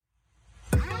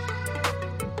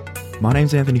My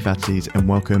name's Anthony Fatsies and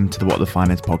welcome to the What the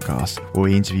Finance podcast, where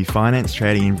we interview finance,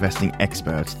 trading, and investing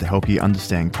experts to help you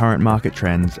understand current market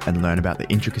trends and learn about the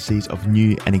intricacies of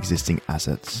new and existing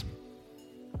assets.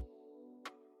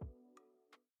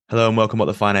 Hello and welcome, What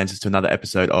the Finance, to another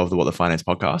episode of the What the Finance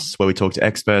podcast, where we talk to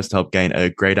experts to help gain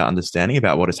a greater understanding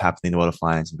about what is happening in the world of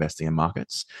finance, investing, and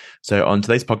markets. So on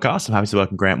today's podcast, I'm happy to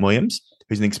welcome Grant Williams,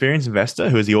 who's an experienced investor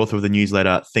who is the author of the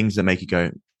newsletter Things That Make You Go,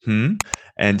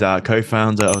 and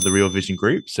co-founder of the Real Vision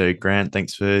Group. So Grant,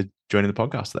 thanks for joining the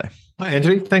podcast today. Hi,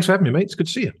 Anthony. Thanks for having me, mate. It's good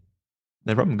to see you.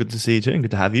 No problem. Good to see you too, and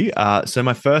good to have you. So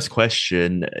my first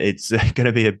question, it's going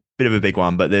to be a bit of a big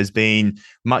one, but there's been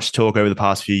much talk over the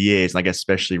past few years, and I guess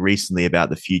especially recently,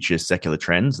 about the future secular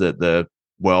trends that the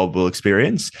world will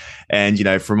experience. And, you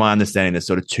know, from my understanding, there's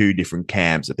sort of two different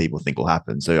camps that people think will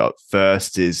happen. So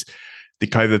first is the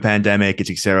COVID pandemic.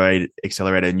 It's accelerated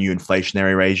a new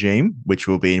inflationary regime, which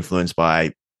will be influenced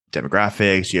by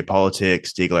demographics,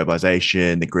 geopolitics,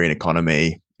 deglobalization, the green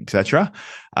economy, etc.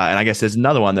 And I guess there's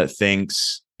another one that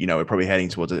thinks, you know, we're probably heading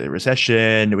towards a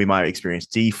recession. We might experience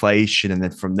deflation. And then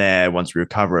from there, once we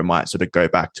recover, it might sort of go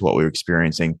back to what we were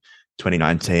experiencing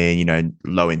 2019, you know,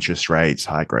 low interest rates,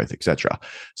 high growth, etc.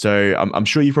 So I'm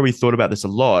sure you've probably thought about this a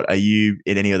lot. Are you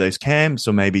in any of those camps,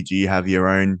 or maybe do you have your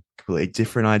own completely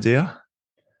different idea?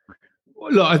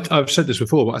 Look, I've said this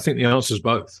before, but I think the answer is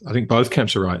both. I think both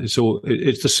camps are right. It's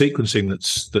the sequencing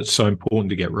that's so important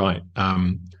to get right.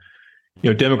 You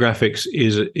know, demographics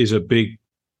is a big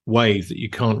wave that you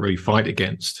can't really fight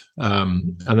against,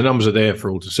 and the numbers are there for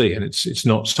all to see. And it's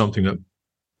not something that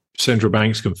central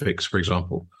banks can fix, for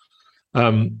example.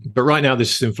 But right now,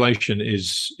 this inflation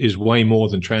is way more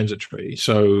than transitory.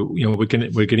 So, you know, we're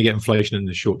going to get inflation in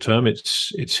the short term.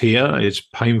 It's here. It's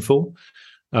painful.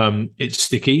 It's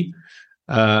sticky.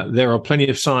 There are plenty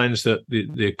of signs that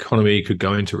the economy could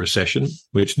go into recession,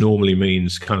 which normally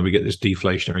means kind of we get this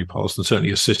deflationary pulse, and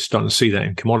certainly starting to see that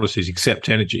in commodities, except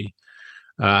energy.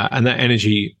 And that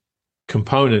energy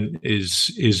component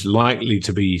is likely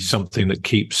to be something that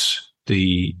keeps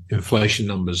the inflation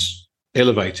numbers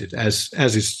elevated, as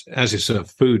is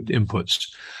food inputs.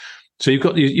 So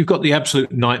you've got the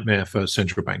absolute nightmare for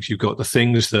central banks. You've got the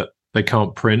things that they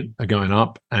can't print are going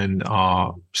up and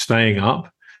are staying up.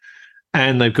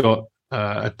 And they've got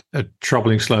a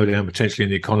troubling slowdown potentially in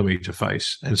the economy to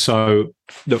face, and so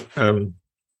they're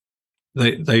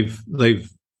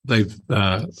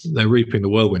reaping the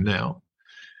whirlwind now.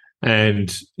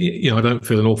 And you know, I don't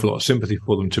feel an awful lot of sympathy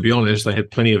for them, to be honest. They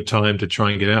had plenty of time to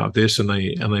try and get out of this, and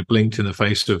they blinked in the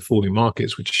face of falling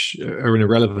markets, which are in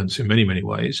irrelevance in many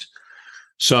ways.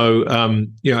 So,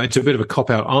 you know, it's a bit of a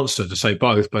cop-out answer to say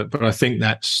both, but I think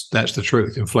that's the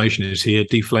truth. Inflation is here.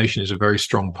 Deflation is a very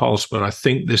strong pulse, but I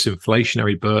think this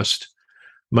inflationary burst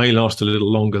may last a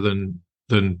little longer than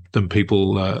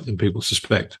people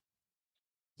suspect.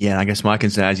 Yeah, I guess my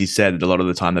concern, as you said, a lot of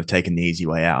the time they've taken the easy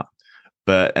way out.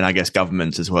 And I guess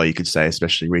governments as well, you could say,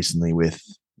 especially recently with,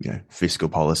 you know, fiscal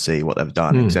policy, what they've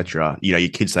done, etc. You know, you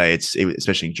could say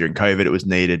especially during COVID, it was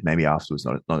needed. Maybe afterwards,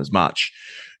 not as much.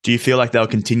 Do you feel like they'll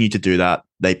continue to do that?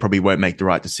 They probably won't make the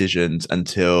right decisions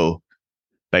until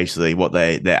basically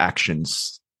their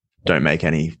actions don't make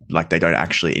any, like they don't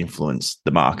actually influence the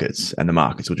markets, and the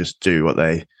markets will just do what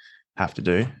they have to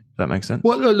do. Does that make sense?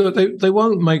 Well, look, they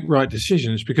won't make right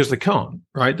decisions because they can't,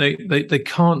 right? They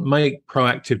can't make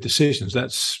proactive decisions.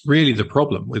 That's really the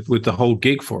problem with the whole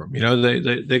gig for them. You know, they're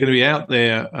going to be out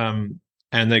there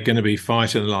and they're going to be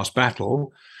fighting the last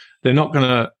battle. They're not going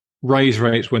to raise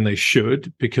rates when they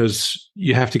should, because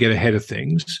you have to get ahead of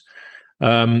things.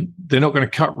 They're not going to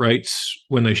cut rates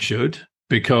when they should,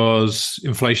 because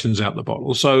inflation's out the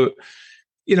bottle. So,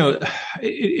 you know,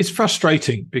 it's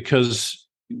frustrating because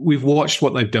we've watched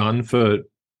what they've done for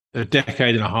a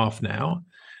decade and a half now,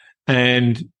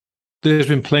 and there's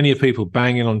been plenty of people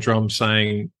banging on drums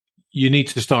saying you need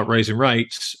to start raising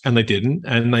rates, and they didn't,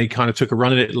 and they kind of took a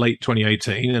run at it late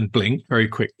 2018 and blinked very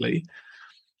quickly.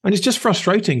 And it's just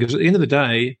frustrating because at the end of the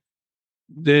day,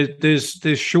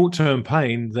 there's short-term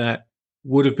pain that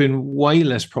would have been way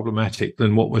less problematic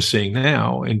than what we're seeing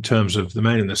now in terms of the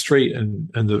man in the street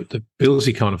and the bills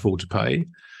he can't afford to pay.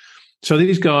 So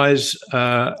these guys,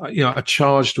 you know, are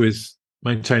charged with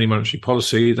maintaining monetary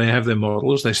policy. They have their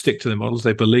models. They stick to their models.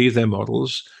 They believe their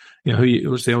models. You know,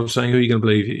 what's the old saying? Who are you going to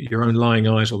believe? Your own lying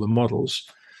eyes or the models?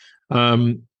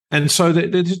 And so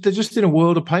they're just in a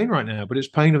world of pain right now, but it's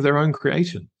pain of their own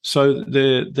creation. So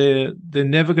they're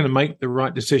never going to make the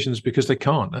right decisions because they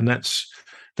can't, and that's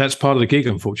part of the gig,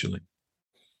 unfortunately.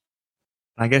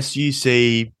 I guess you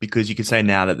see, because you could say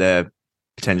now that they're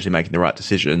potentially making the right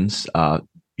decisions.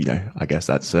 You know, I guess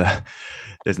that's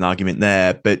there's an argument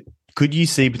there. But could you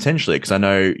see potentially, because I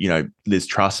know, Liz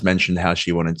Truss mentioned how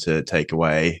she wanted to take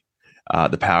away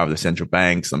the power of the central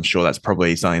banks. I'm sure that's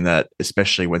probably something that,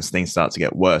 especially when things start to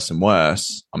get worse and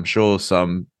worse, I'm sure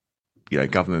some,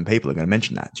 government people are going to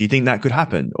mention that. Do you think that could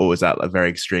happen, or is that a very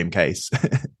extreme case?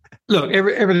 Look,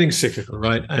 everything's cyclical,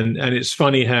 right? And it's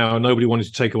funny how nobody wanted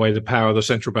to take away the power of the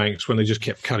central banks when they just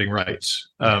kept cutting rates,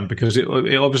 because it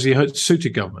obviously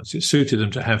suited governments. It suited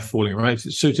them to have falling rates.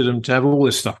 It suited them to have all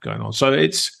this stuff going on. So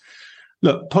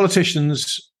look,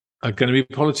 politicians are going to be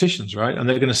politicians, right? And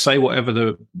they're going to say whatever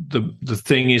the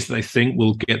thing is they think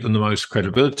will get them the most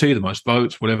credibility, the most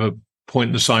votes, whatever point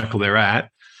in the cycle they're at.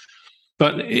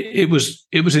 But it was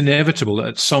inevitable that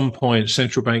at some point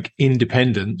central bank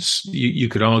independence, you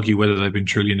could argue whether they've been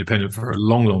truly independent for a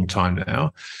long, long time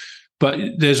now. But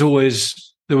there was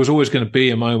always going to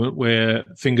be a moment where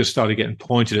fingers started getting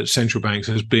pointed at central banks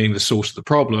as being the source of the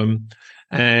problem.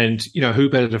 And, who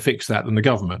better to fix that than the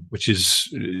government, which is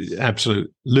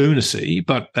absolute lunacy,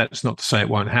 but that's not to say it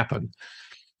won't happen.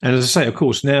 And as I say, of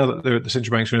course, now that the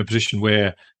central banks are in a position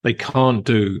where they can't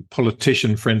do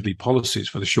politician-friendly policies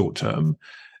for the short term,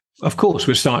 of course,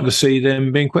 we're starting to see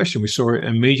them being questioned. We saw it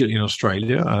immediately in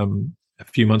Australia a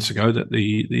few months ago that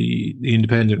the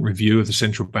independent review of the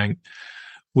central bank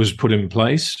was put in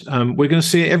place. We're going to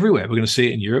see it everywhere. We're going to see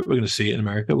it in Europe. We're going to see it in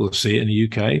America. We'll see it in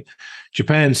the UK.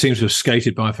 Japan seems to have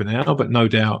skated by for now, but no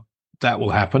doubt that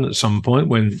will happen at some point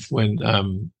when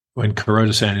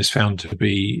Kuroda-san is found to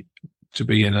be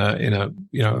in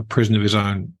a prison of his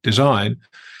own design.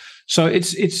 So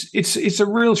it's a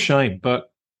real shame,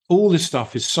 but all this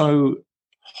stuff is so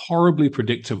horribly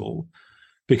predictable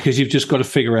because you've just got to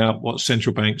figure out what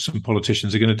central banks and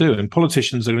politicians are going to do. And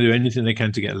politicians are going to do anything they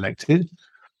can to get elected.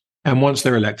 And once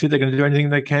they're elected, they're going to do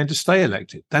anything they can to stay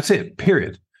elected. That's it,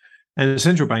 period. And the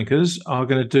central bankers are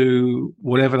going to do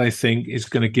whatever they think is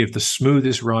going to give the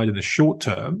smoothest ride in the short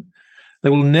term. They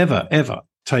will never, ever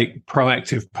take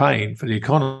proactive pain for the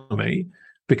economy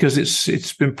because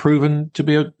it's been proven to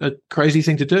be a crazy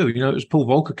thing to do. It was Paul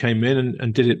Volcker came in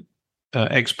and did it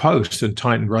ex post and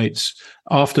tightened rates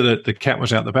after the cat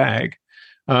was out the bag.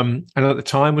 And at the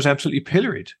time was absolutely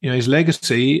pilloried. His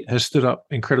legacy has stood up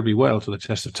incredibly well to the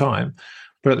test of time.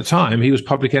 But at the time, he was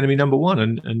public enemy number one.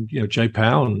 And Jay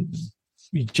Powell and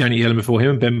Janet Yellen before him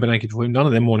and Ben Bernanke before him, none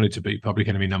of them wanted to be public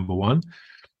enemy number one.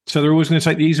 So they're always going to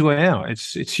take the easy way out.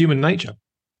 It's human nature.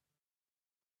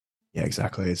 Yeah,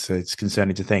 exactly. It's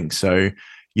concerning to think. So,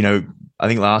 I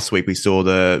think last week we saw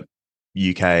the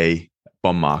UK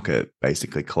bond market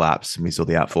basically collapse and we saw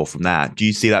the outfall from that. Do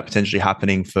you see that potentially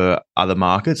happening for other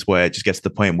markets where it just gets to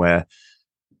the point where,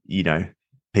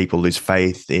 people lose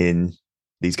faith in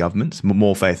these governments,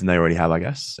 more faith than they already have, I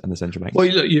guess, in the central banks? Well,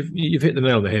 look, you've hit the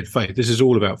nail on the head, faith. This is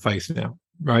all about faith now,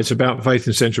 right? It's about faith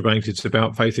in central banks. It's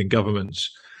about faith in governments.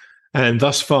 And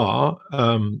thus far,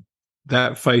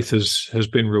 that faith has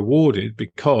been rewarded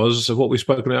because of what we've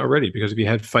spoken about already. Because if you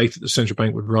had faith that the central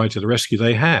bank would ride to the rescue,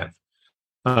 they have.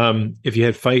 If you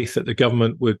had faith that the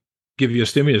government would give you a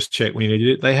stimulus check when you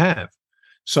needed it, they have.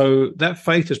 So that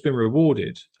faith has been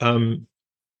rewarded.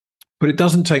 But it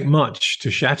doesn't take much to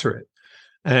shatter it.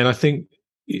 And I think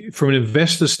from an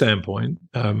investor standpoint,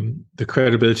 the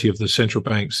credibility of the central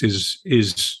banks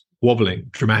is wobbling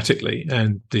dramatically.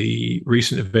 And the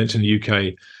recent events in the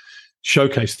UK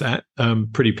showcased that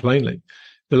pretty plainly.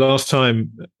 The last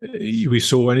time we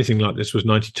saw anything like this was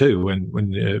 92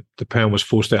 when the pound was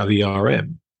forced out of the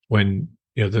ERM, when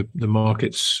the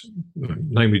markets,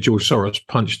 namely George Soros,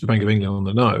 punched the Bank of England on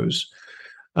the nose.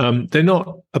 They're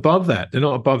not above that. They're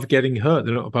not above getting hurt.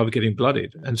 They're not above getting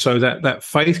bloodied. And so that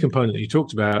faith component that you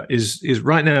talked about is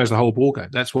right now is the whole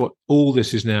ballgame. That's what all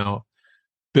this is now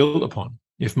built upon.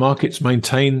 If markets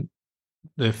maintain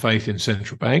their faith in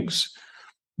central banks,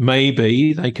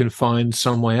 maybe they can find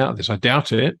some way out of this. I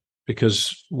doubt it,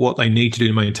 because what they need to do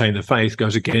to maintain the faith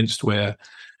goes against what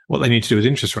they need to do with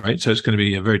interest rates. So it's going to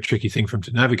be a very tricky thing for them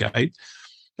to navigate.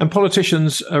 And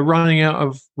politicians are running out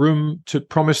of room to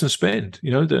promise and spend.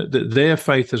 Their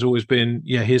faith has always been,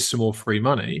 here's some more free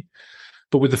money.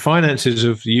 But with the finances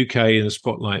of the UK in the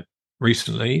spotlight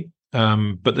recently,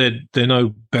 but they're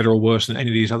no better or worse than any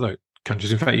of these other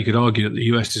countries. In fact, you could argue that the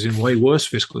US is in way worse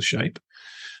fiscal shape.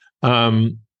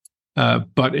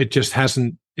 But it just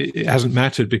hasn't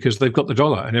mattered because they've got the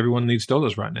dollar and everyone needs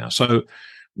dollars right now. So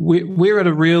we're at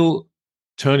a real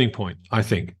turning point, I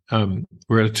think.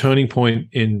 We're at a turning point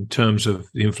in terms of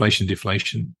the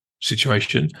inflation-deflation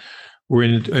situation.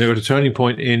 We're at a turning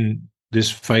point in this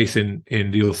faith in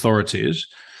the authorities.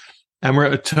 And we're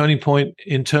at a turning point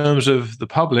in terms of the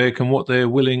public and what they're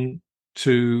willing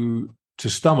to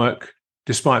stomach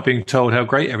despite being told how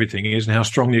great everything is and how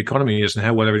strong the economy is and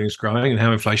how well everything's growing and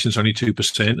how inflation's only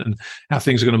 2% and how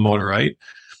things are going to moderate,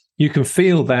 you can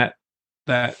feel that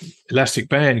elastic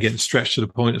band getting stretched to the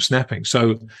point of snapping.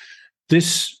 So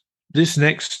this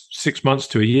next 6 months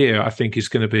to a year, I think, is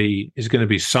going to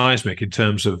be seismic in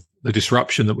terms of the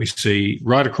disruption that we see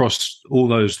right across all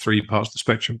those three parts of the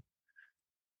spectrum.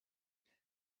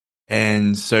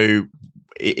 And so,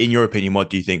 in your opinion, what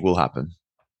do you think will happen?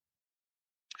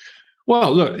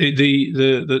 Well, look,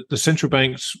 the central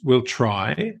banks will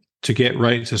try to get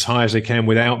rates as high as they can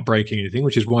without breaking anything,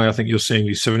 which is why I think you're seeing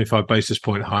these 75 basis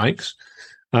point hikes.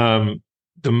 The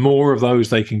more of those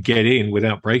they can get in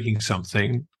without breaking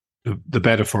something, the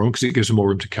better for them, because it gives them more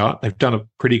room to cut. They've done a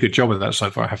pretty good job of that so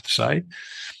far, I have to say.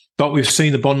 But we've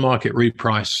seen the bond market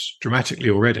reprice dramatically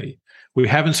already. We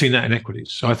haven't seen that in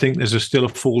equities. So I think there's still a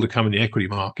fall to come in the equity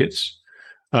markets.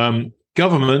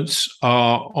 Governments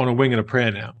are on a wing and a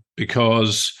prayer now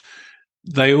because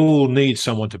they all need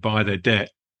someone to buy their debt.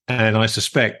 And I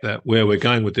suspect that where we're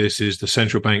going with this is the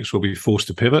central banks will be forced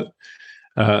to pivot.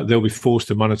 They'll be forced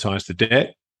to monetize the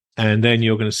debt. And then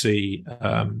you're going to see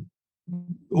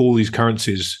all these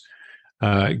currencies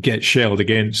get shelled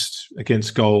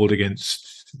against gold, against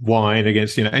wine,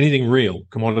 against anything real,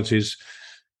 commodities.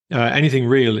 Anything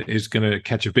real is going to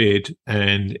catch a bid,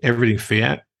 and everything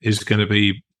fiat is going to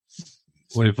be,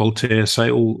 what did Voltaire say?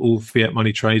 All fiat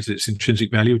money trades its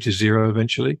intrinsic value, which is zero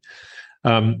eventually.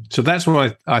 So that's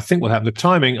what I think will happen. The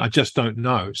timing, I just don't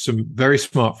know. Some very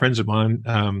smart friends of mine,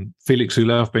 Felix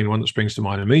Zulauf being one that springs to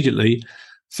mind immediately,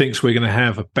 thinks we're going to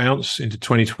have a bounce into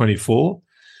 2024.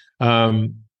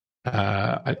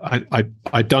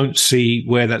 I don't see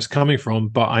where that's coming from,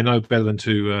 but I know better than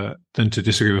to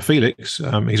disagree with Felix.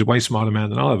 He's a way smarter man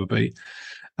than I'll ever be.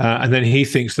 And then he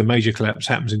thinks the major collapse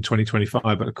happens in 2025.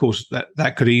 But of course,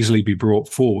 that could easily be brought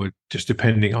forward, just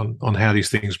depending on how these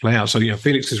things play out. So,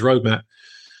 Felix's roadmap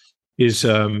is,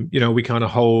 we kind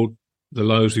of hold the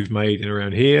lows we've made in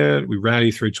around here. We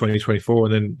rally through 2024,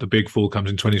 and then the big fall comes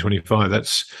in 2025.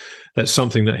 That's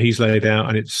something that he's laid out,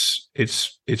 and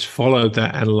it's followed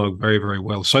that analog very, very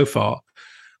well so far.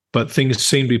 But things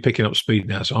seem to be picking up speed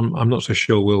now, so I'm not so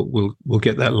sure we'll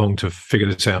get that long to figure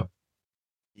this out.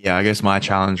 Yeah, I guess my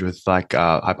challenge with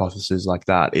hypotheses like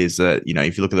that is that,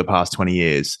 if you look at the past 20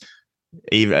 years,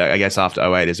 even I guess after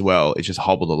 2008 as well, it's just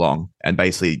hobbled along, and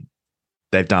basically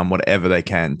they've done whatever they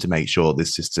can to make sure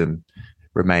this system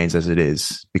remains as it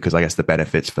is, because I guess the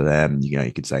benefits for them,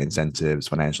 you could say incentives,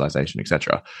 financialization,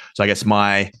 etc. So I guess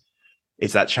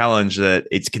it's that challenge that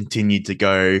it's continued to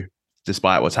go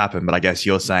despite what's happened. But I guess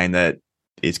you're saying that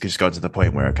it's just got to the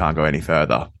point where it can't go any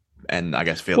further. And I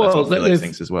guess that's what Felix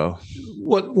thinks as well.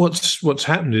 What's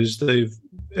happened is and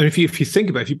if you think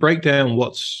about it, if you break down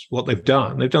what they've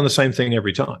done the same thing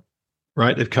every time,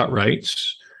 right? They've cut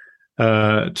rates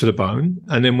to the bone,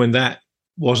 and then when that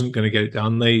wasn't going to get it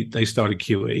done, they started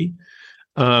QE,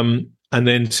 and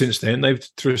then since then they've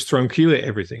just thrown QE at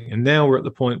everything, and now we're at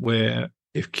the point where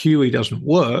if QE doesn't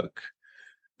work,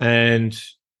 and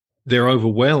they're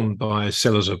overwhelmed by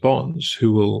sellers of bonds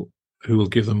who will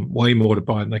give them way more to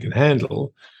buy than they can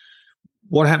handle,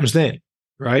 what happens then,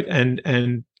 right?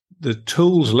 And the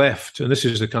tools left, and this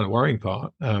is the kind of worrying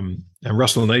part, and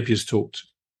Russell Napier's talked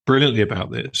brilliantly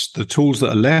about this, the tools that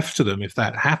are left to them if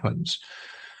that happens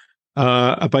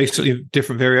are basically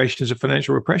different variations of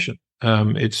financial repression.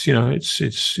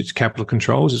 It's capital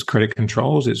controls, it's credit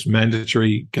controls, it's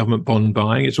mandatory government bond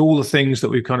buying, it's all the things that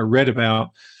we've kind of read about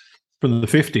from the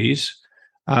 50s,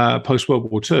 post World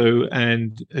War II,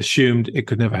 and assumed it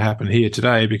could never happen here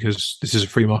today because this is a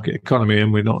free market economy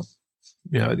and we're not,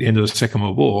 at the end of the Second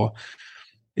World War.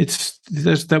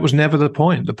 That was never the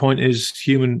point. The point is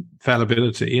human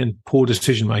fallibility and poor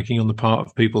decision making on the part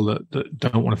of people that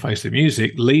don't want to face the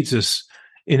music leads us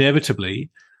inevitably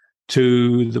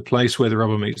to the place where the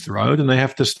rubber meets the road, and they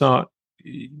have to start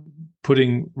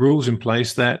putting rules in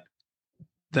place that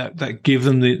give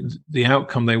them the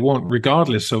outcome they want,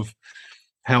 regardless of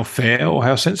how fair or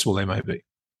how sensible they may be.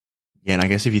 Yeah, and I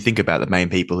guess if you think about the main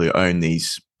people who own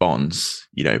these bonds,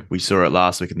 we saw it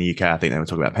last week in the UK. I think they were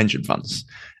talking about pension funds,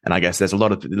 and I guess there's a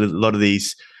lot of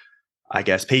these, I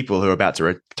guess, people who are about to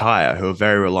retire who are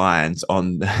very reliant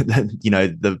on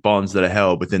the bonds that are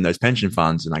held within those pension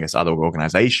funds and I guess other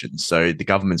organizations. So the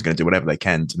government's going to do whatever they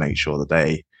can to make sure that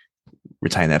they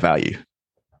retain their value.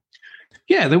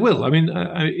 Yeah, they will. I mean,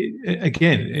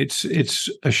 again, it's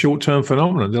a short-term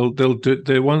phenomenon.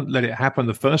 They won't let it happen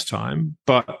the first time,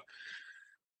 but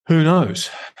who knows,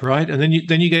 right? And then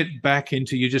you get back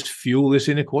into, you just fuel this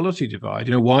inequality divide.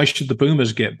 Why should the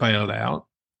boomers get bailed out?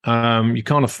 You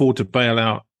can't afford to bail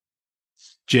out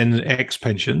Gen X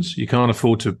pensions. You can't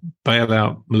afford to bail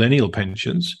out millennial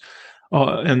pensions.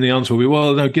 And the answer will be,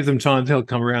 well, no, give them time; they'll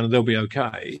come around and they'll be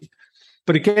okay.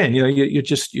 But again, you're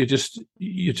just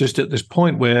at this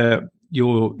point where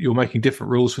you're making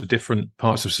different rules for different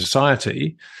parts of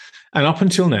society. And up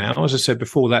until now, as I said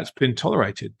before, that's been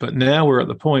tolerated. But now we're at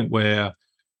the point where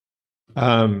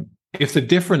if the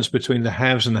difference between the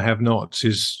haves and the have-nots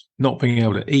is not being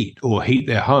able to eat or heat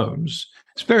their homes,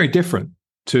 it's very different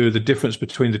to the difference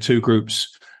between the two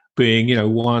groups being,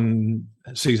 one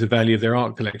sees the value of their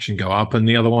art collection go up and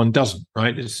the other one doesn't,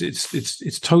 right?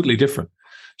 It's totally different.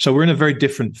 So we're in a very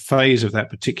different phase of that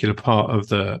particular part of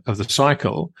the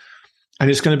cycle. And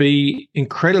it's going to be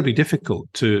incredibly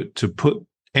difficult to put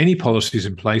any policies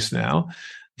in place now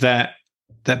that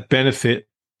benefit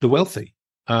the wealthy,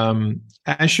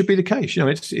 as should be the case.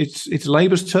 It's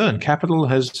Labour's turn. Capital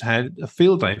has had a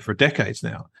field day for decades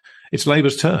now. It's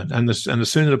Labour's turn, and the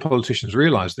sooner the politicians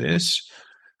realise this,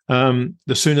 the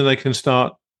sooner they can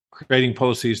start creating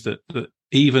policies that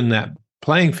even that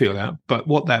playing field out. But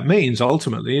what that means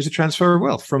ultimately is a transfer of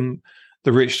wealth from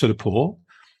the rich to the poor.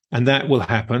 And that will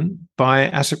happen by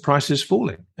asset prices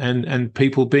falling and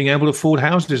people being able to afford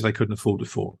houses they couldn't afford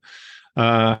before.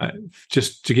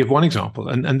 Just to give one example.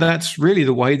 And that's really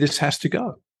the way this has to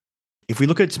go. If we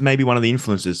look at maybe one of the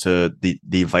influences to the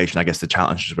inflation, I guess the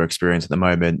challenges we're experiencing at the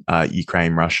moment,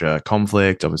 Ukraine-Russia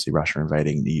conflict, obviously Russia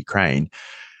invading the Ukraine.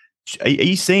 Are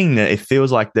you seeing that it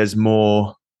feels like there's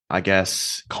more, I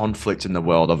guess, conflict in the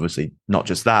world? Obviously, not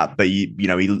just that, but you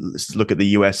look at the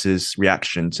US's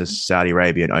reaction to Saudi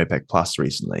Arabia and OPEC Plus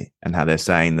recently, and how they're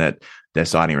saying that they're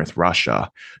siding with Russia.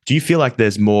 Do you feel like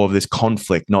there's more of this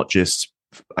conflict, not just,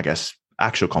 I guess,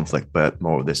 actual conflict, but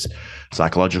more of this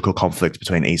psychological conflict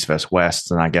between East versus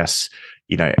West, and I guess,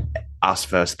 us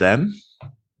versus them?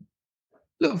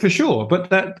 Look, for sure. But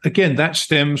that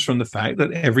stems from the fact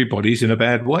that everybody's in a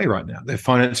bad way right now. Their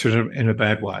finances are in a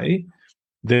bad way.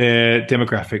 Their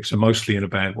demographics are mostly in a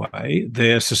bad way.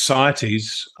 Their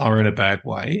societies are in a bad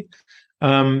way.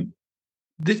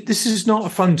 This is not a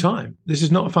fun time. This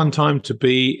is not a fun time to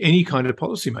be any kind of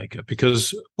policymaker,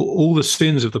 because all the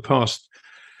sins of the past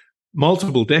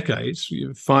multiple decades,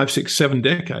 5, 6, 7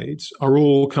 decades, are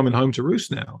all coming home to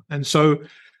roost now. And so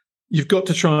you've got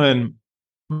to try and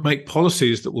make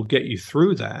policies that will get you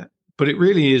through that. But it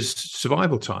really is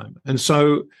survival time. And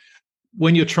so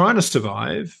when you're trying to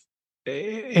survive,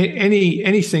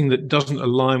 anything that doesn't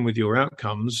align with your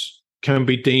outcomes can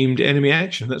be deemed enemy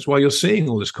action. That's why you're seeing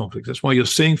all this conflict. That's why you're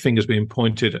seeing fingers being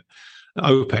pointed at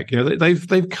OPEC.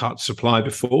 They've cut supply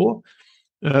before.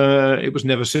 It was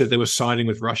never said they were siding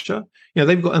with Russia.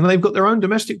 They've got their own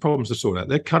domestic problems to sort out.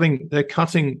 They're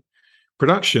cutting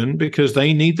production because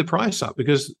they need the price up.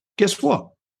 Because guess what?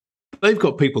 They've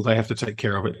got people they have to take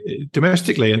care of it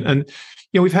domestically, and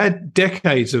we've had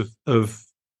decades of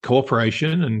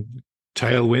cooperation and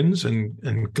tailwinds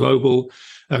and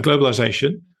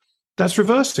globalization. That's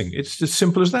reversing. It's as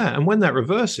simple as that. And when that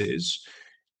reverses,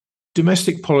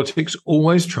 domestic politics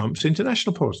always trumps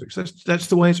international politics. That's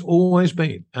the way it's always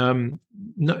been.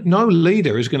 No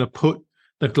leader is going to put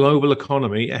the global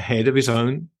economy ahead of his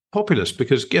own populace,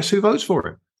 because guess who votes for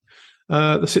him?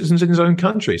 The citizens in his own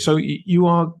country. So you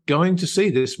are going to see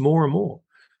this more and more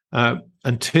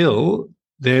until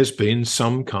there's been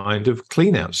some kind of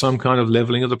clean out, some kind of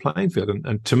leveling of the playing field.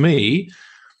 And to me,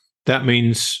 that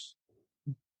means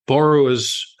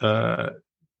borrowers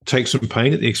take some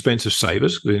pain at the expense of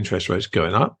savers with interest rates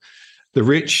going up. The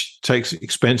rich take some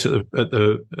pain at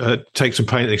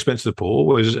the expense of the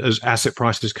poor, as asset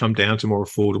prices come down to more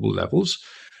affordable levels.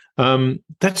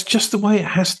 That's just the way it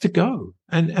has to go.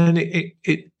 And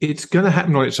it's going to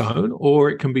happen on its own,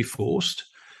 or it can be forced.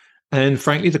 And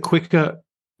frankly, the quicker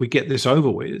we get this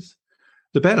over with,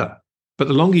 the better. But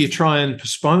the longer you try and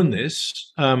postpone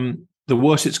this, the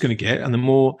worse it's going to get, and the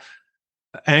more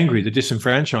angry the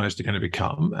disenfranchised are going to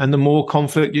become, and the more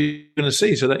conflict you're going to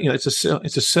see. So that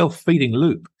it's a self-feeding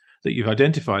loop that you've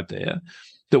identified there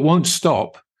that won't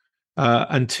stop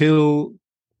until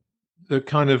the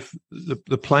kind of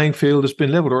the playing field has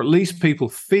been leveled, or at least people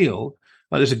feel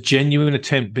like there's a genuine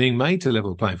attempt being made to level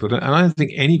the playing field. And I don't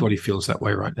think anybody feels that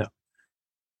way right now.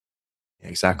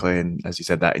 Exactly. And as you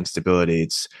said, that instability,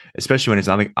 it's especially when it's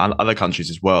other countries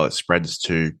as well, it spreads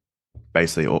to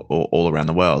basically all around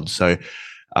the world. So,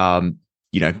 I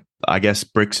guess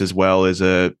BRICS as well is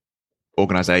a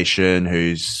organization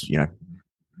who's,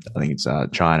 I think it's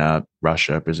China,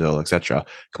 Russia, Brazil, etc.,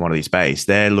 commodities based.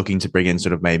 They're looking to bring in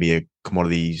sort of maybe a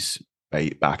commodities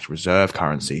backed reserve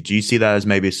currency. Do you see that as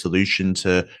maybe a solution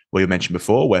to what you mentioned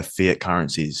before, where fiat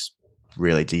currencies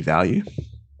really devalue?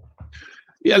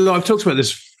 Yeah, look, I've talked about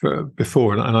this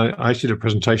before, and I actually did a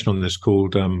presentation on this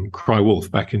called Cry Wolf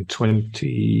back in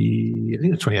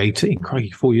 2018,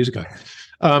 crikey, 4 years ago.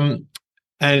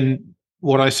 And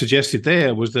what I suggested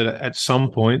there was that at some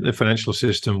point the financial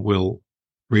system will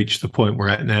reach the point we're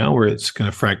at now, where it's going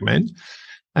to fragment.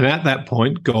 And at that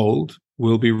point, gold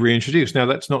will be reintroduced. Now,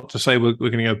 that's not to say we're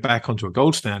going to go back onto a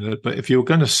gold standard, but if you're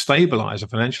going to stabilize a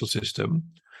financial system,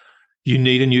 you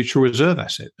need a neutral reserve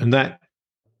asset, and that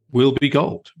will be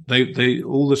gold.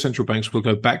 All the central banks will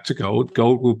go back to gold.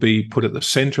 Gold will be put at the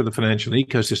center of the financial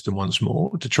ecosystem once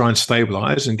more to try and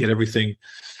stabilize and get everything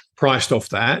priced off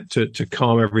that to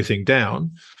calm everything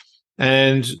down.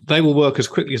 And they will work as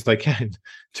quickly as they can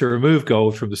to remove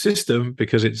gold from the system,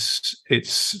 because it's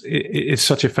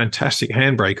such a fantastic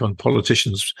handbrake on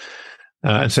politicians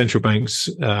and central banks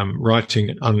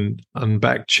writing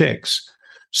unbacked checks.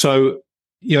 So,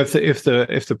 if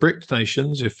the BRICS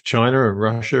nations, if China and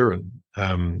Russia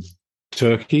and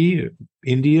Turkey,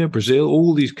 India, Brazil,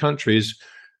 all these countries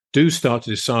do start to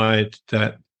decide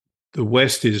that the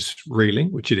West is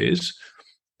reeling, which it is,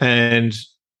 and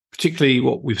particularly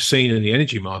what we've seen in the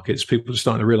energy markets, people are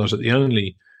starting to realize that the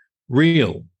only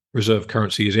real reserve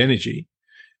currency is energy.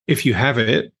 If you have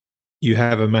it, you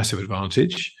have a massive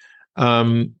advantage.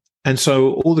 And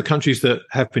so all the countries that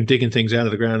have been digging things out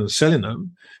of the ground and selling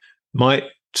them might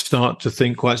start to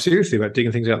think quite seriously about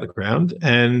digging things out of the ground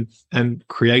and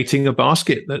creating a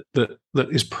basket that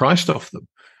is priced off them,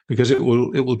 because it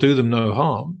will do them no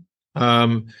harm.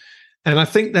 And I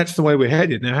think that's the way we're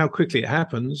headed. Now, how quickly it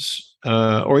happens,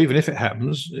 or even if it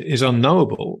happens, is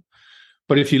unknowable.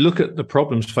 But if you look at the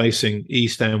problems facing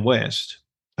East and West,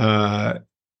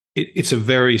 it's a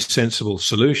very sensible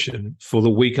solution for the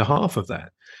weaker half of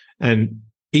that. And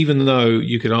even though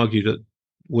you could argue that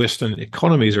Western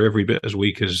economies are every bit as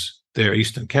weak as their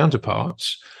Eastern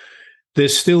counterparts,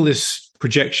 there's still this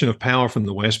projection of power from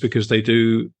the West, because they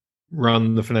do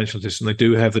run the financial system. They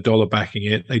do have the dollar backing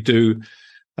it. They do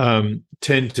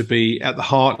tend to be at the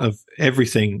heart of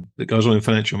everything that goes on in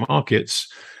financial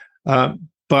markets.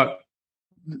 But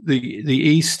the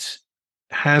East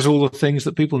has all the things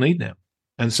that people need now.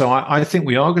 And so I think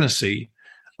we are going to see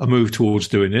a move towards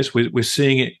doing this. We're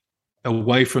seeing it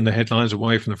away from the headlines,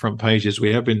 away from the front pages.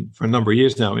 We have been for a number of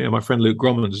years now. My friend Luke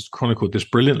Gromman has chronicled this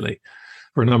brilliantly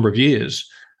for a number of years.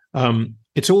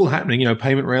 It's all happening.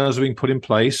 Payment rails are being put in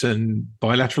place and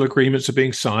bilateral agreements are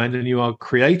being signed, and you are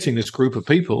creating this group of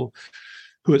people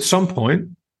who at some point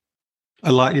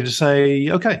are likely to say,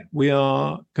 okay, we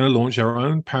are going to launch our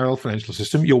own parallel financial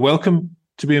system. You're welcome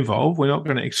to be involved. We're not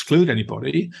going to exclude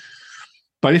anybody.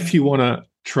 But if you want to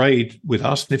trade with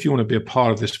us, and if you want to be a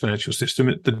part of this financial system,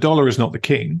 the dollar is not the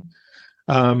king.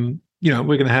 We're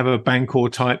going to have a Bancor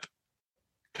type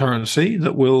currency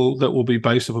that will be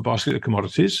based off a basket of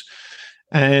commodities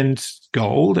and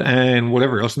gold and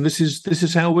whatever else. And this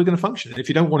is how we're going to function. If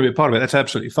you don't want to be a part of it, that's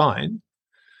absolutely fine.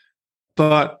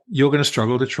 But you're going to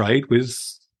struggle to trade with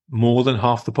more than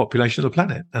half the population of the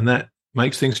planet, and that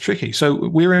makes things tricky. So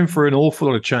we're in for an awful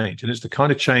lot of change, and it's the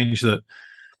kind of change that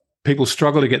people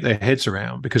struggle to get their heads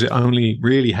around, because it only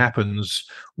really happens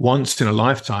once in a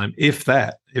lifetime, if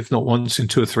that, if not once in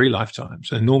 2 or 3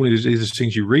 lifetimes. And normally these are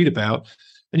things you read about,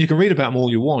 and you can read about them all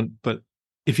you want, but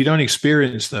if you don't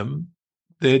experience them,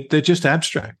 they're just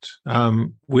abstract.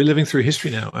 We're living through history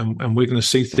now, and we're going to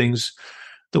see things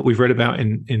that we've read about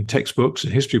in textbooks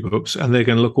and history books, and they're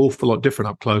going to look an awful lot different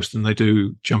up close than they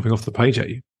do jumping off the page at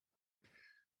you.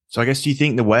 So I guess, do you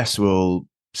think the West will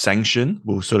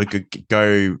sort of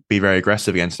go be very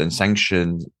aggressive against it and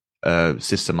sanction a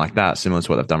system like that, similar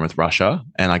to what they've done with Russia?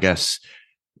 And I guess,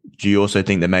 do you also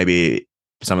think that maybe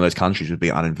some of those countries would be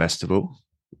uninvestable?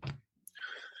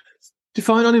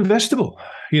 Define uninvestable.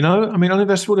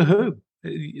 Uninvestable to who?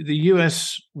 The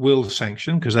US will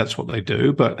sanction, because that's what they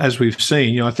do. But as we've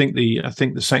seen, I think the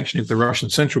sanctioning of the Russian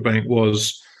central bank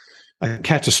was a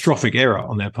catastrophic error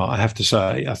on their part, I have to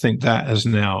say. I think that has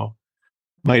now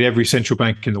made every central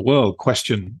bank in the world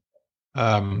question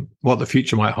what the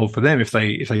future might hold for them if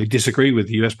they disagree with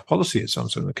the US policy at some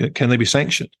sort. Can they be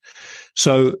sanctioned?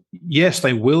 So yes,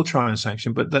 they will try and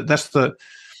sanction, but that's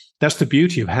the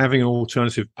beauty of having an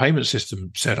alternative payment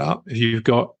system set up.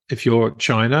 If you're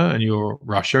China and you're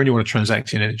Russia and you want to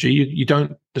transact in energy,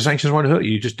 the sanctions won't hurt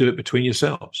you. You just do it between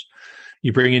yourselves.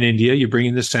 You bring in India, you bring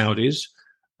in the Saudis.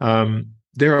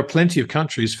 There are plenty of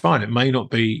countries. Fine, it may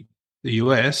not be the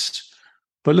US,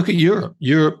 but look at Europe.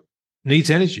 Europe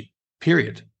needs energy,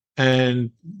 period.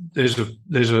 And there's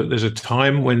a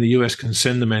time when the US can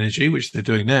send them energy, which they're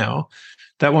doing now.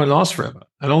 That won't last forever.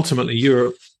 And ultimately,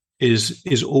 Europe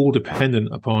is all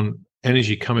dependent upon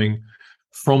energy coming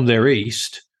from their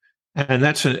east And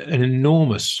that's an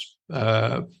enormous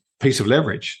piece of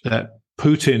leverage that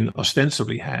Putin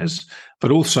ostensibly has,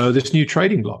 but also this new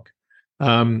trading bloc.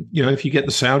 If you get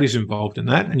the Saudis involved in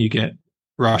that, and you get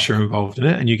Russia involved in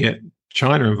it, and you get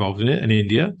China involved in it, and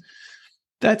India,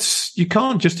 you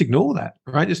can't just ignore that,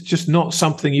 right? It's just not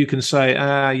something you can say,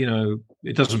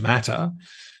 it doesn't matter.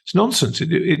 It's nonsense.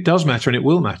 It does matter, and it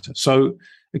will matter. So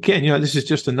again, this is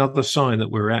just another sign that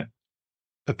we're at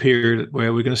a period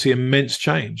where we're going to see immense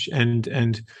change,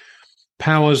 and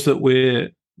powers that we're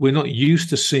not used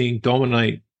to seeing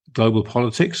dominate global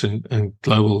politics and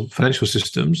global financial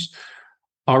systems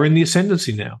are in the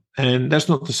ascendancy now. And that's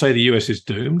not to say the US is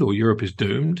doomed or Europe is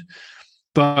doomed,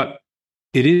 but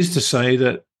it is to say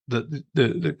that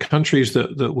the countries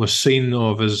that were seen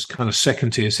of as kind of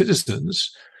second-tier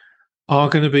citizens are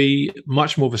going to be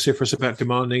much more vociferous about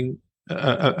demanding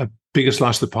a bigger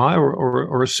slice of the pie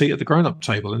or a seat at the grown-up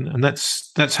table, and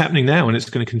that's happening now, and it's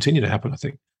going to continue to happen, I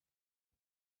think.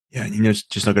 Yeah, and you're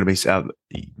just not going to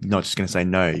be not just going to say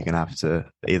no. You're going to have to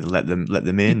either let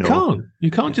them in.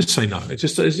 You can't just say no. It's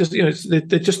just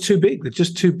they're just too big. They're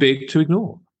just too big to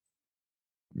ignore.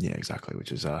 Yeah, exactly.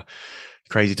 Which is a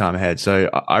crazy time ahead. So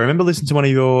I remember listening to one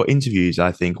of your interviews,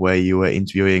 I think, where you were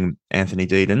interviewing Anthony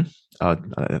Deaton. I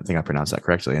don't think I pronounced that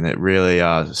correctly, and it really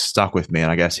stuck with me.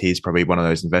 And I guess he's probably one of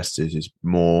those investors who's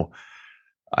more,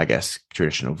 I guess,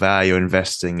 traditional value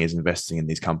investing, is investing in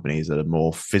these companies that are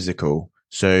more physical.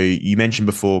 So you mentioned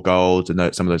before gold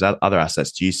and some of those other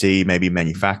assets. Do you see maybe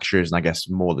manufacturers and I guess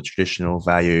more the traditional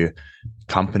value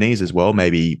companies as well,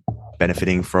 maybe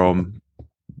benefiting from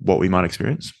what we might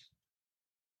experience?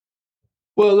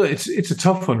 Well, it's a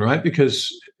tough one, right?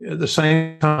 Because at the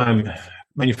same time,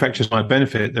 manufacturers might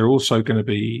benefit. They're also going to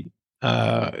be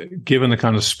given the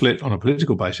kind of split on a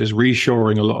political basis,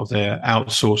 reshoring a lot of their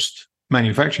outsourced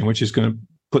manufacturing, which is going to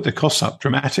put their costs up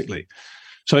dramatically.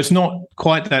 So it's not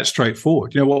quite that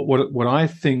straightforward. What I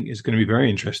think is going to be very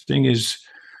interesting is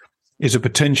a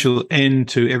potential end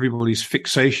to everybody's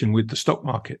fixation with the stock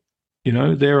market.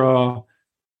 There are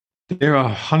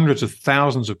hundreds of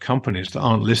thousands of companies that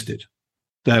aren't listed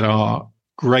that are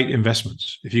great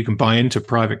investments if you can buy into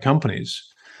private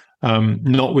companies,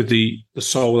 not with the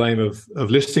sole aim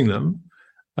of listing them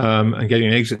and getting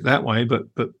an exit that way, but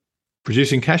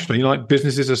producing cash flow. Like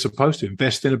businesses are supposed to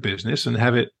invest in a business and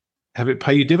have it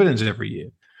pay you dividends every year.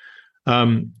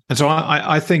 And so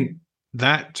I think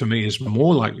that, to me, is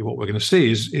more likely what we're going to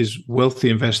see is wealthy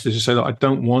investors who say that I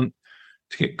don't want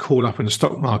to get caught up in the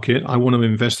stock market. I want to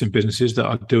invest in businesses that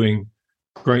are doing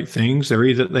great things. They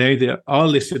either are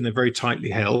listed and they're very tightly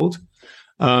held,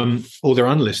 or they're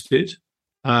unlisted,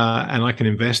 and I can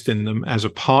invest in them as a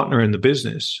partner in the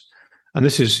business. And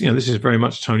this is very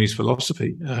much Tony's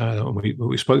philosophy.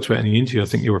 We spoke to it in the interview I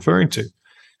think you're referring to.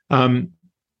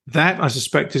 That, I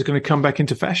suspect, is going to come back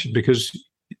into fashion because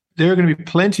there are going to be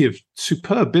plenty of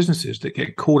superb businesses that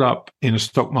get caught up in a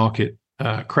stock market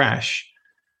crash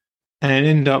and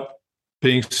end up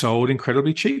being sold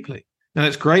incredibly cheaply. Now,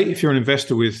 that's great if you're an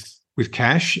investor with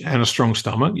cash and a strong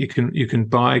stomach. You can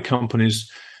buy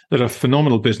companies that are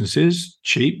phenomenal businesses,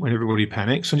 cheap when everybody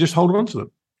panics, and just hold on to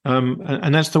them.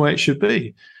 And that's the way it should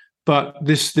be. But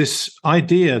this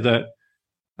idea that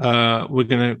we're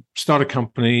going to start a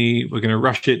company, we're going to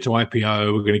rush it to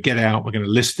IPO, we're going to get out, we're going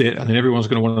to list it, and then everyone's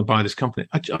going to want to buy this company.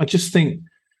 I just think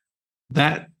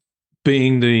that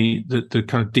being the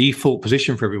kind of default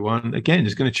position for everyone, again,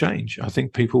 is going to change. I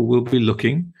think people will be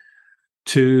looking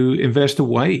to invest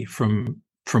away from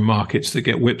markets that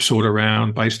get whipsawed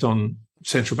around based on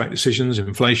central bank decisions,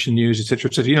 inflation news, et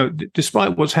cetera, et cetera.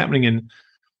 Despite what's happening in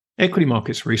equity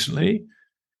markets recently,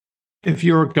 if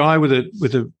you're a guy with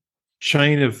a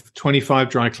chain of 25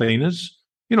 dry cleaners,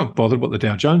 you're not bothered what the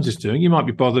Dow Jones is doing. You might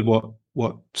be bothered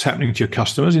what's happening to your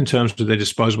customers in terms of their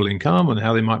disposable income and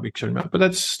how they might be showing up. But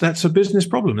that's a business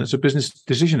problem. That's a business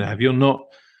decision to have. You're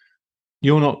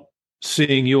not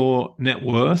seeing your net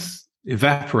worth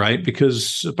evaporate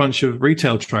because a bunch of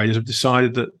retail traders have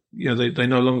decided that they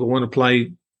no longer want to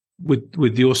play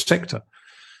with your sector.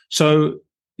 So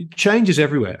change is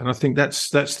everywhere, and I think that's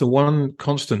the one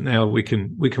constant now we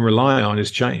can rely on is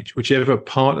change. Whichever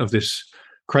part of this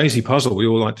crazy puzzle we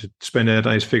all like to spend our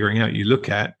days figuring out, you look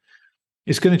at,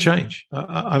 it's going to change.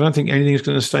 I don't think anything is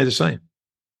going to stay the same.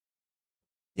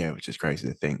 Yeah, which is crazy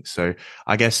to think. So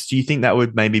I guess, do you think that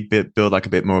would maybe build like a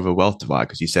bit more of a wealth divide?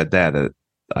 Because you said there that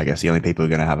I guess the only people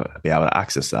who are going to be able to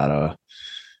access that are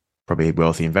probably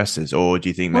wealthy investors, or do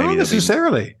you think maybe not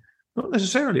necessarily? Not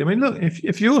necessarily. I mean, look,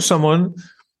 if you're someone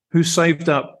who saved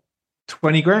up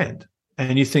 20 grand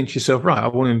and you think to yourself, right, I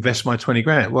want to invest my 20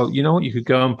 grand. Well, you know what? You could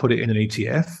go and put it in an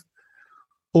ETF,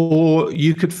 or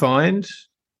you could find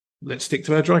let's stick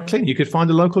to our dry cleaning. You could find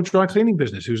a local dry cleaning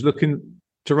business who's looking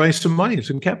to raise some money,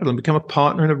 some capital, and become a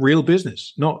partner in a real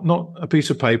business, not a piece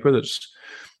of paper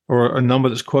or a number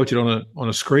that's quoted on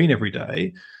a screen every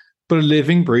day, but a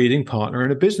living, breathing partner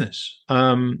in a business.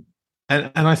 And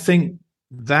I think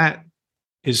that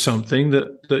is something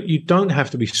that you don't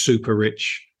have to be super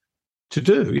rich to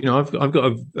do. You know, I've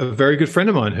got a very good friend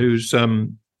of mine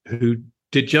who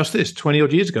did just this 20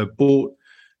 odd years ago. Bought,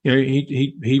 you know,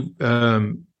 he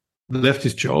left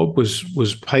his job,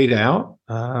 was paid out,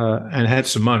 and had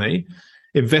some money,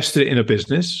 invested it in a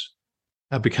business,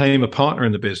 became a partner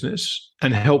in the business,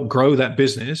 and helped grow that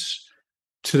business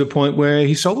to the point where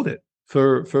he sold it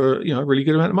for you know, a really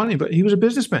good amount of money. But he was a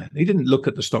businessman. He didn't look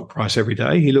at the stock price every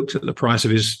day. He looked at the price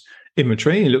of his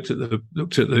inventory. He looked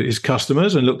at his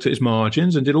customers and looked at his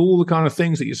margins and did all the kind of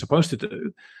things that you're supposed to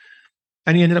do.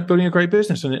 And he ended up building a great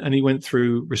business. And he went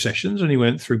through recessions, and he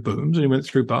went through booms, and he went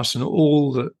through busts, and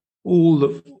all the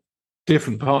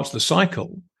different parts of the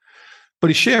cycle. But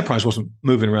his share price wasn't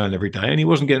moving around every day, and he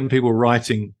wasn't getting people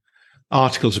writing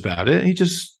articles about it. He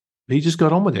just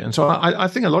got on with it. And so I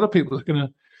think a lot of people are going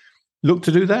to look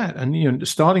to do that. And, you know,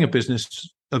 starting a business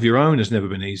of your own has never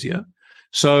been easier.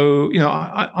 So, you know,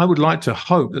 I would like to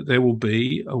hope that there will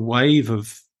be a wave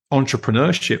of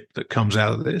entrepreneurship that comes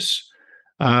out of this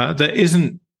that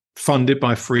isn't funded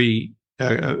by free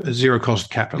zero cost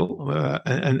capital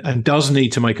and does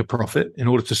need to make a profit in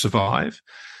order to survive.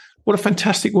 What a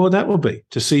fantastic world that will be,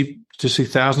 to see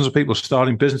thousands of people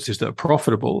starting businesses that are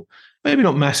profitable, maybe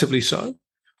not massively so,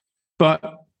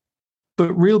 but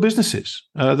real businesses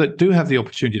that do have the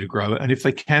opportunity to grow, and if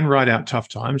they can ride out tough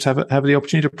times, have the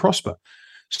opportunity to prosper.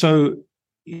 So,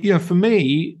 you know, for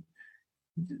me,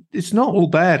 it's not all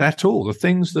bad at all. The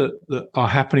things that are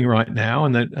happening right now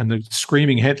and the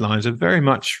screaming headlines are very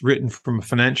much written from a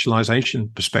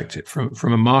financialization perspective,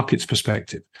 from a markets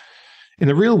perspective. In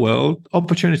the real world,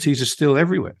 opportunities are still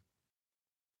everywhere.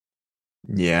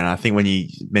 Yeah, and I think when you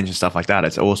mention stuff like that,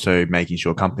 it's also making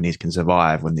sure companies can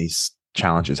survive when these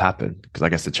challenges happen. Because I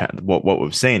guess what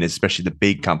we've seen is, especially the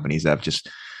big companies that have just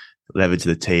levered to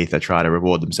the teeth, they try to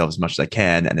reward themselves as much as they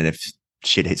can, and then if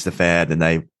shit hits the fan, then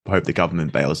they hope the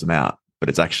government bails them out. But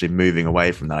it's actually moving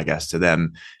away from that, I guess, to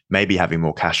them maybe having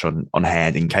more cash on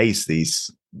hand in case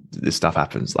this stuff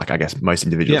happens, like I guess most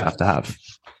individuals have to have.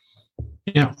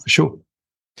 Yeah, for sure.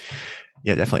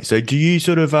 Yeah, definitely. So do you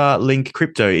sort of link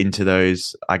crypto into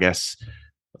those, I guess,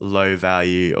 low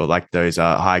value or like those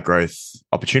high growth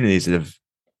opportunities that have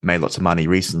made lots of money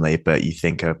recently, but you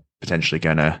think are potentially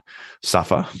going to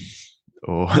suffer?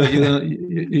 Or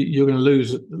you're going to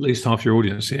lose at least half your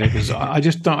audience here, because I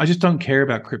just don't care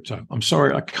about crypto. I'm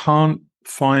sorry, I can't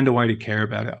find a way to care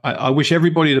about it. I wish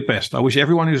everybody the best. I wish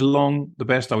everyone who's long the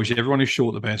best. I wish everyone who's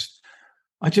short the best.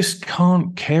 I just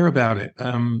can't care about it.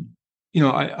 You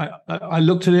know, I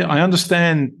looked at it. I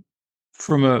understand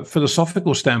from a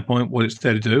philosophical standpoint what it's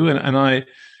there to do, and I,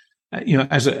 you know,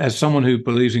 as someone who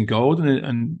believes in gold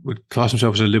and would class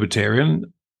himself as a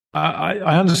libertarian,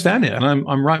 I understand it, and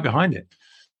I'm right behind it.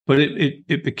 But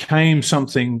it became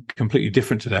something completely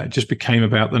different to that. It just became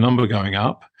about the number going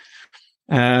up,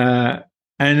 and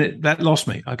that lost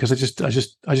me, because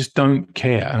I just don't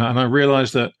care, and I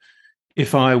realized that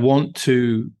if I want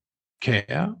to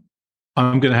care,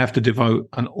 I'm going to have to devote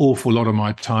an awful lot of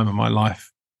my time and my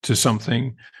life to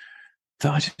something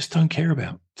that I just don't care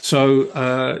about.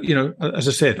 So, you know, as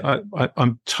I said,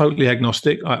 I'm totally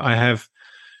agnostic. I have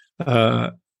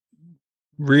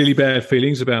really bad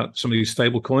feelings about some of these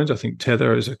stable coins. I think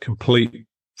Tether is a complete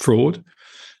fraud.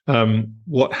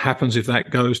 What happens if that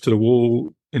goes to the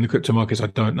wall in the crypto markets, I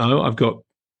don't know. I've got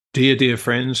dear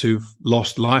friends who've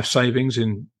lost life savings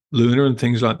in Luna and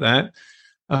things like that.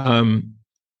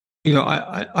 You know,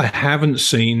 I haven't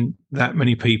seen that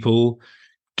many people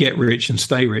get rich and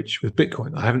stay rich with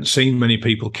Bitcoin. I haven't seen many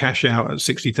people cash out at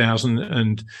 60,000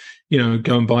 and, you know,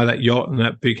 go and buy that yacht and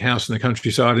that big house in the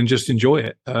countryside and just enjoy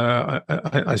it.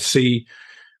 I see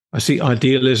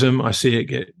idealism. I see it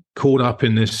get caught up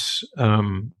in this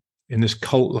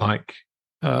cult-like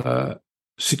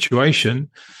situation,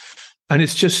 and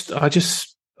it's just I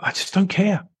just don't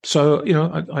care. So, you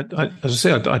know, as I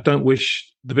said, I don't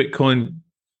wish the Bitcoin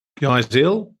guys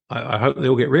ill. I hope they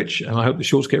all get rich, and I hope the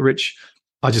shorts get rich.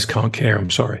 I just can't care. I'm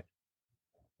sorry.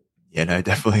 Yeah, no,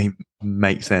 definitely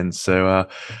makes sense. So,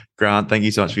 Grant, thank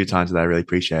you so much for your time today. I really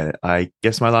appreciate it. I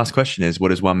guess my last question is,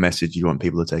 what is one message you want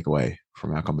people to take away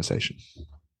from our conversation?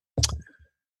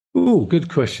 Ooh,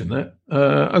 good question. That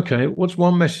okay. What's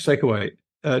one message to take away?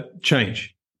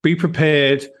 Change. Be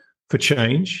prepared for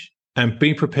change, and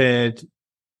be prepared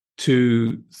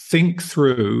to think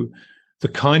through the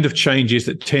kind of changes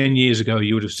that 10 years ago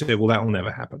you would have said, well, that will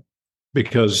never happen.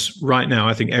 Because right now,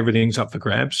 I think everything's up for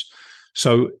grabs.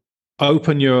 So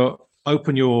open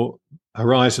your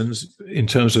horizons in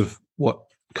terms of what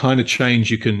kind of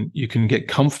change you can get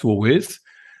comfortable with,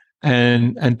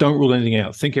 and don't rule anything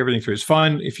out. Think everything through. It's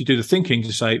fine if you do the thinking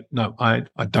to say, no, I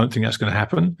don't think that's going to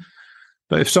happen.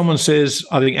 But if someone says,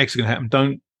 I think X is going to happen,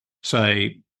 don't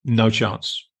say no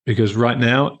chance, because right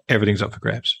now everything's up for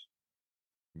grabs.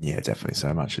 Yeah, definitely.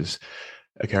 So much is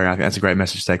occurring. I think that's a great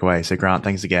message to take away. So Grant,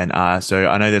 thanks again. So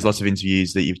I know there's lots of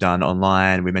interviews that you've done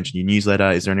online. We mentioned your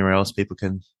newsletter. Is there anywhere else people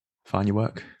can find your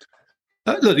work?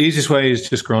 Look, the easiest way is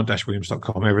just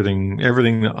grant-williams.com.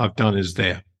 Everything that I've done is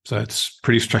there. So it's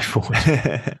pretty straightforward.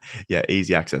 Yeah,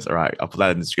 easy access. All right. I'll put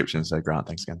that in the description. So Grant,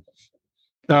 thanks again.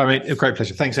 All right, a great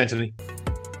pleasure. Thanks, Anthony.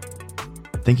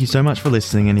 Thank you so much for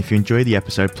listening. And if you enjoyed the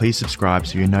episode, please subscribe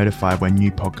so you're notified when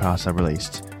new podcasts are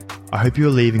released. I hope you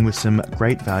are leaving with some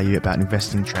great value about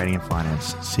investing, trading, and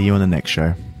finance. See you on the next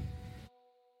show.